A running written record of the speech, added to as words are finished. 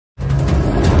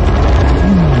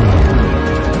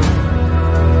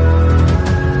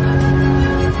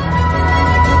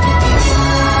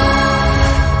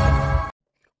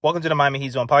Welcome to the Miami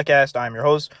Heat Zone podcast. I'm your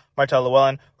host, Martel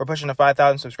Llewellyn. We're pushing to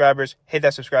 5,000 subscribers. Hit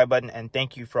that subscribe button, and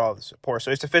thank you for all the support.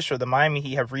 So it's official. The Miami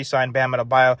Heat have re-signed Bam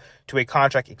Adebayo to a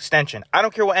contract extension. I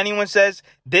don't care what anyone says.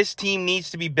 This team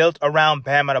needs to be built around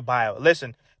Bam Adebayo.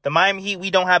 Listen, the Miami Heat,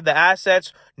 we don't have the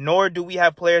assets, nor do we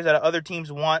have players that other teams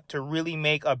want to really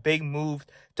make a big move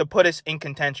to put us in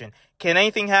contention. Can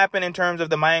anything happen in terms of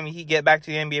the Miami Heat get back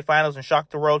to the NBA Finals and shock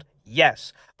the world?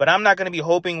 Yes, but I'm not going to be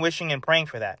hoping, wishing, and praying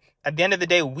for that. At the end of the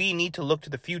day, we need to look to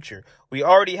the future. We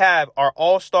already have our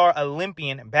all-star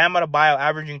Olympian, Bam Adebayo,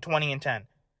 averaging 20 and 10.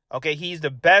 Okay, he's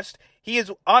the best. He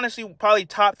is honestly probably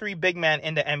top 3 big man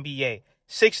in the NBA.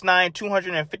 6'9",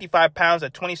 255 pounds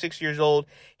at 26 years old.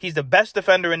 He's the best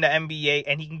defender in the NBA,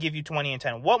 and he can give you 20 and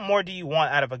 10. What more do you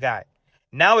want out of a guy?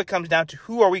 Now it comes down to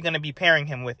who are we going to be pairing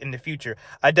him with in the future?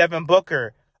 A Devin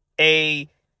Booker, a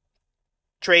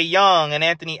Trae Young, and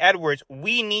Anthony Edwards.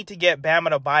 We need to get Bam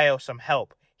Adebayo some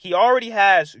help. He already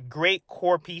has great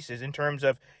core pieces in terms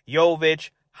of Jovic,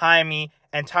 Jaime,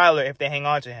 and Tyler if they hang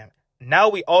on to him. Now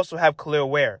we also have Khalil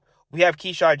Ware. We have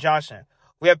Keyshawn Johnson.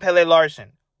 We have Pele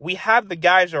Larson. We have the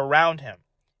guys around him.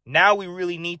 Now we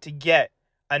really need to get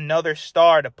another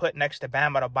star to put next to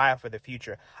Bam Adebayo for the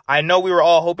future. I know we were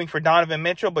all hoping for Donovan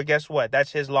Mitchell, but guess what?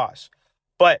 That's his loss.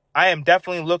 But I am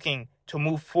definitely looking to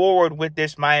move forward with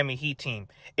this Miami Heat team.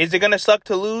 Is it going to suck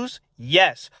to lose?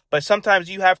 Yes. But sometimes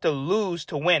you have to lose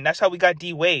to win. That's how we got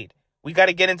D Wade. We got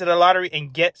to get into the lottery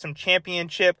and get some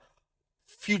championship,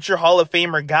 future Hall of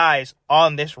Famer guys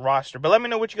on this roster. But let me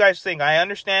know what you guys think. I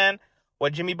understand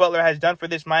what Jimmy Butler has done for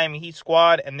this Miami Heat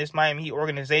squad and this Miami Heat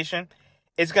organization.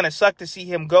 It's going to suck to see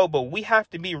him go, but we have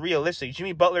to be realistic.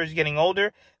 Jimmy Butler is getting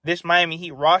older. This Miami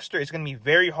Heat roster is going to be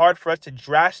very hard for us to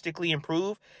drastically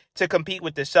improve to compete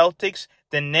with the Celtics,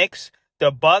 the Knicks,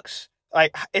 the Bucks.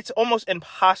 Like, it's almost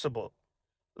impossible.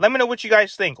 Let me know what you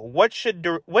guys think. What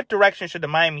direction should the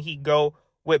Miami Heat go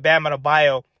with Bam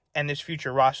Adebayo and this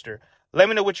future roster? Let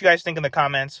me know what you guys think in the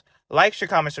comments. Like, share,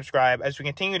 comment, subscribe as we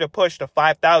continue to push to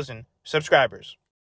 5,000 subscribers.